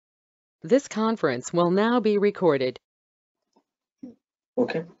This conference will now be recorded.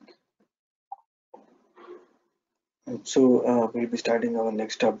 Okay. So we'll be starting our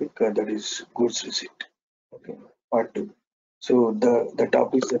next topic, that is goods receipt. Okay, part two. So the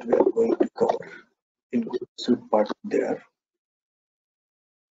topics that we are going to cover in goods receipt part there,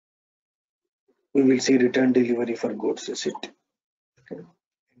 we will see return delivery for goods receipt. Okay.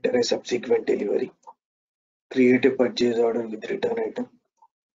 Enter a subsequent delivery, create a purchase order with return item,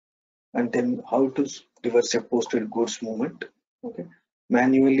 and then how to reverse a posted goods movement. Okay.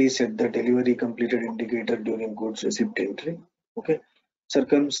 Manually set the delivery completed indicator during goods receipt entry. Okay.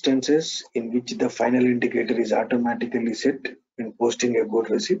 Circumstances in which the final indicator is automatically set when posting a good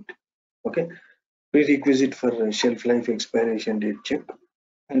receipt. Okay. Prerequisite for shelf life expiration date check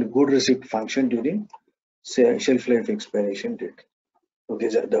and good receipt function during shelf life expiration date. So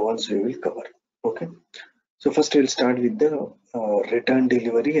these are the ones we will cover. Okay. So first we'll start with the return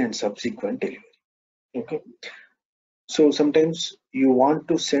delivery and subsequent delivery. Okay. So sometimes you want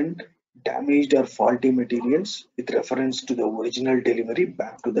to send damaged or faulty materials with reference to the original delivery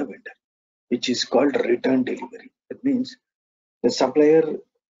back to the vendor, which is called return delivery. That means the supplier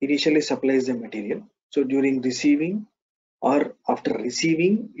initially supplies the material. So during receiving or after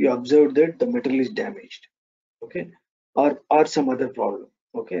receiving, you observe that the material is damaged, okay, or some other problem.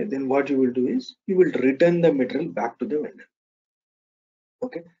 Okay, then what you will do is you will return the material back to the vendor,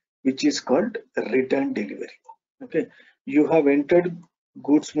 okay, which is called return delivery. Okay, you have entered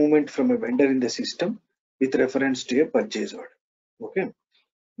goods movement from a vendor in the system with reference to a purchase order. Okay,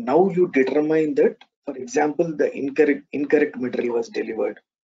 now you determine that, for example, the incorrect material was delivered,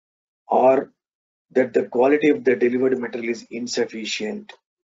 or that the quality of the delivered material is insufficient,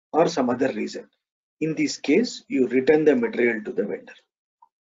 or some other reason. In this case, you return the material to the vendor.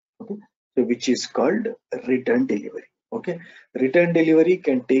 Okay, so which is called return delivery. Okay, return delivery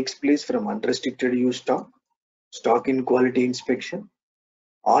can take place from unrestricted use stock, stock in quality inspection,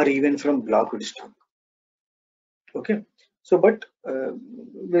 or even from blocked stock. Okay, so but well,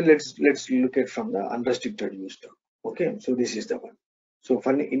 let's look at from the unrestricted use stock. Okay, so this is the one. So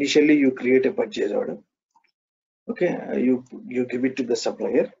for initially you create a purchase order. Okay, you give it to the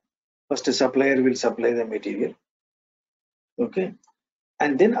supplier. First, the supplier will supply the material. Okay,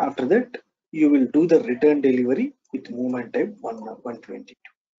 and then after that you will do the return delivery with movement type 122.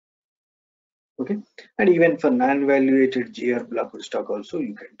 Okay, and even for non-valuated GR blocked stock also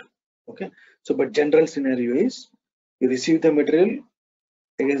you can do. Okay, so but general scenario is you receive the material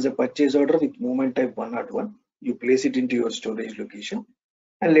against the purchase order with movement type 101, you place it into your storage location,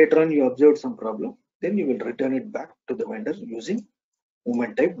 and later on you observe some problem, then you will return it back to the vendor using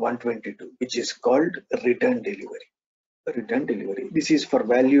movement type 122, which is called return delivery. Return delivery. This is for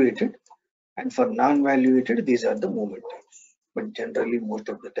valuated, and for non-valuated, these are the movement types. But generally, most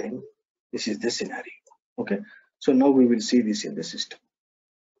of the time, this is the scenario. Okay. So now we will see this in the system.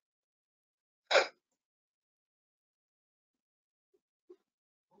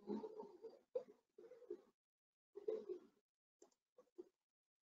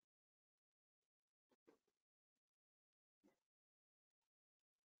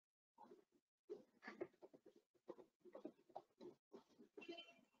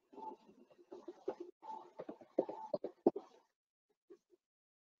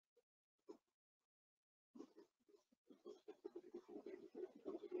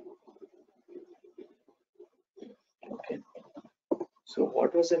 Okay. So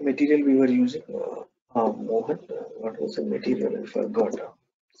what was the material we were using? Mohan, what was the material? I forgot.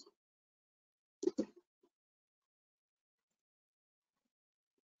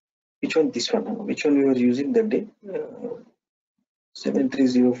 Which one? This one. Which one we were using that day?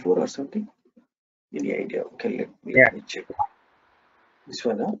 7304 or something? Any idea? Okay, let me check. This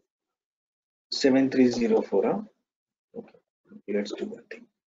one, 7304. Okay, let's do one thing.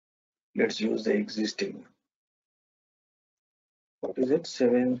 Let's use the existing. What is it?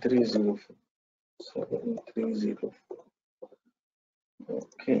 7304. 7304.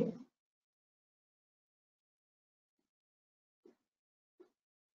 Okay.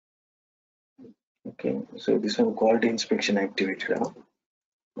 Okay. So this one quality inspection activated.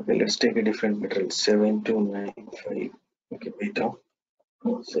 Okay, let's take a different material. 7295. Okay, beta.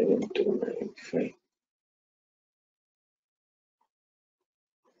 7295.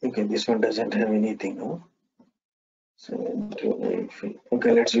 Okay, this one doesn't have anything, huh? 7295.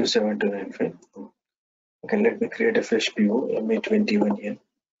 Okay, let's use 7295. Okay, let me create a fresh PO, MA21 here.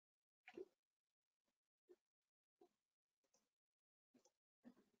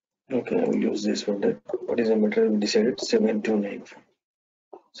 Okay, I will use this one. What is the material we decided? 7295.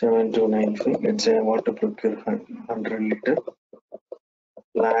 7295. Let's say I want to procure 100 liter.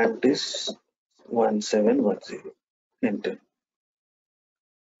 Plant is 1710. Enter.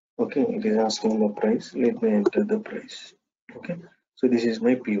 Okay, it is asking the price. Let me enter the price. Okay, so this is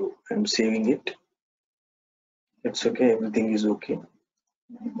my PO. I'm saving it. It's okay, everything is okay.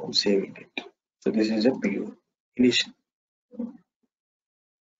 I'm saving it. So this is a PO. Initial.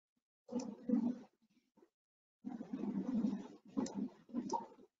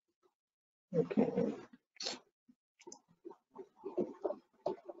 Okay,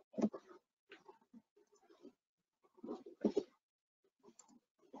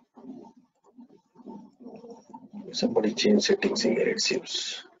 somebody change settings here, it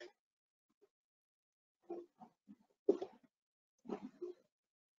seems.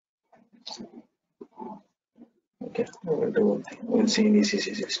 Okay, we'll do one thing. We'll see in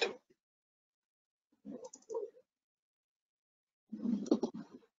ECC system.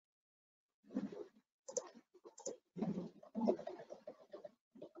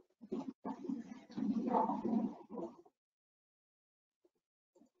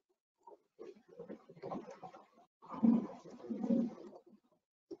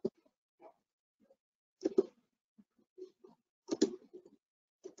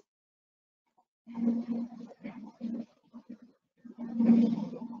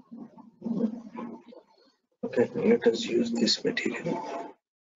 Okay, let us use this material.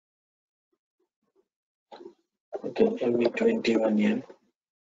 Okay, ME21 yen.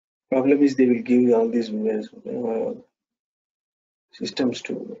 Problem is they will give all these systems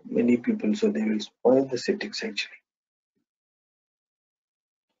to many people, so they will spoil the settings actually.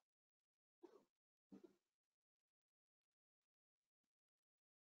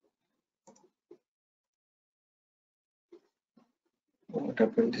 What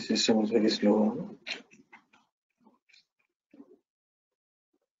happened? The system is very slow.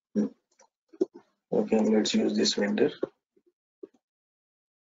 Okay, let's use this vendor.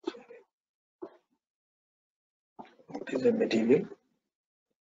 What is the material?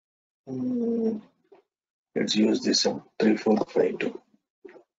 Let's use this 3452.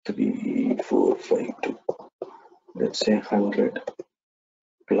 3452. Let's say 100.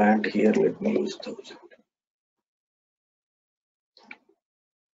 Plant here, let me use 1000.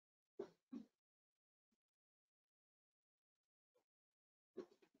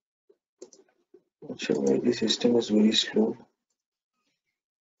 Not sure why the system is very slow.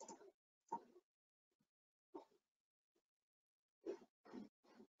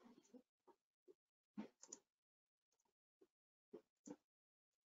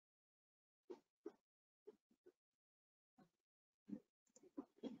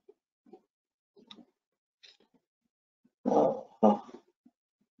 Ah,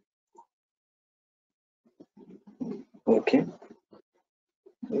 okay.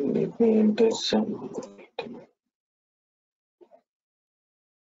 Let me enter some.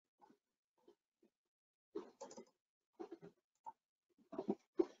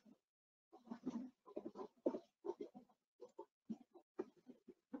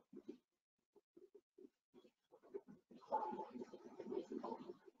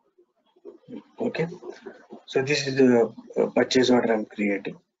 Okay, so this is the purchase order I'm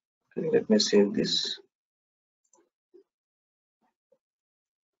creating. Okay, let me save this.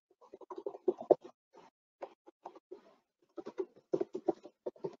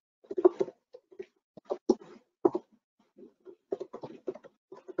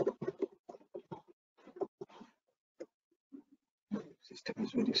 System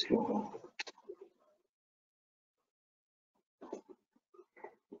is very slow.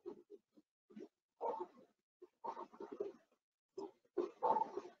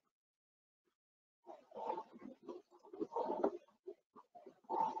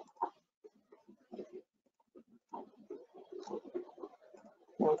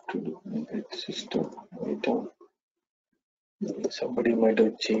 What to do in that system? Wait on. Somebody might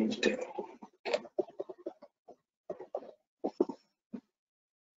have changed it.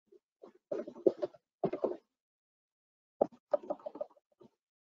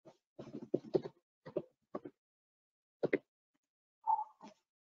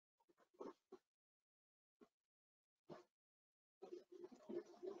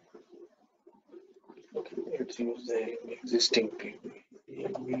 Okay, let's use the existing PV.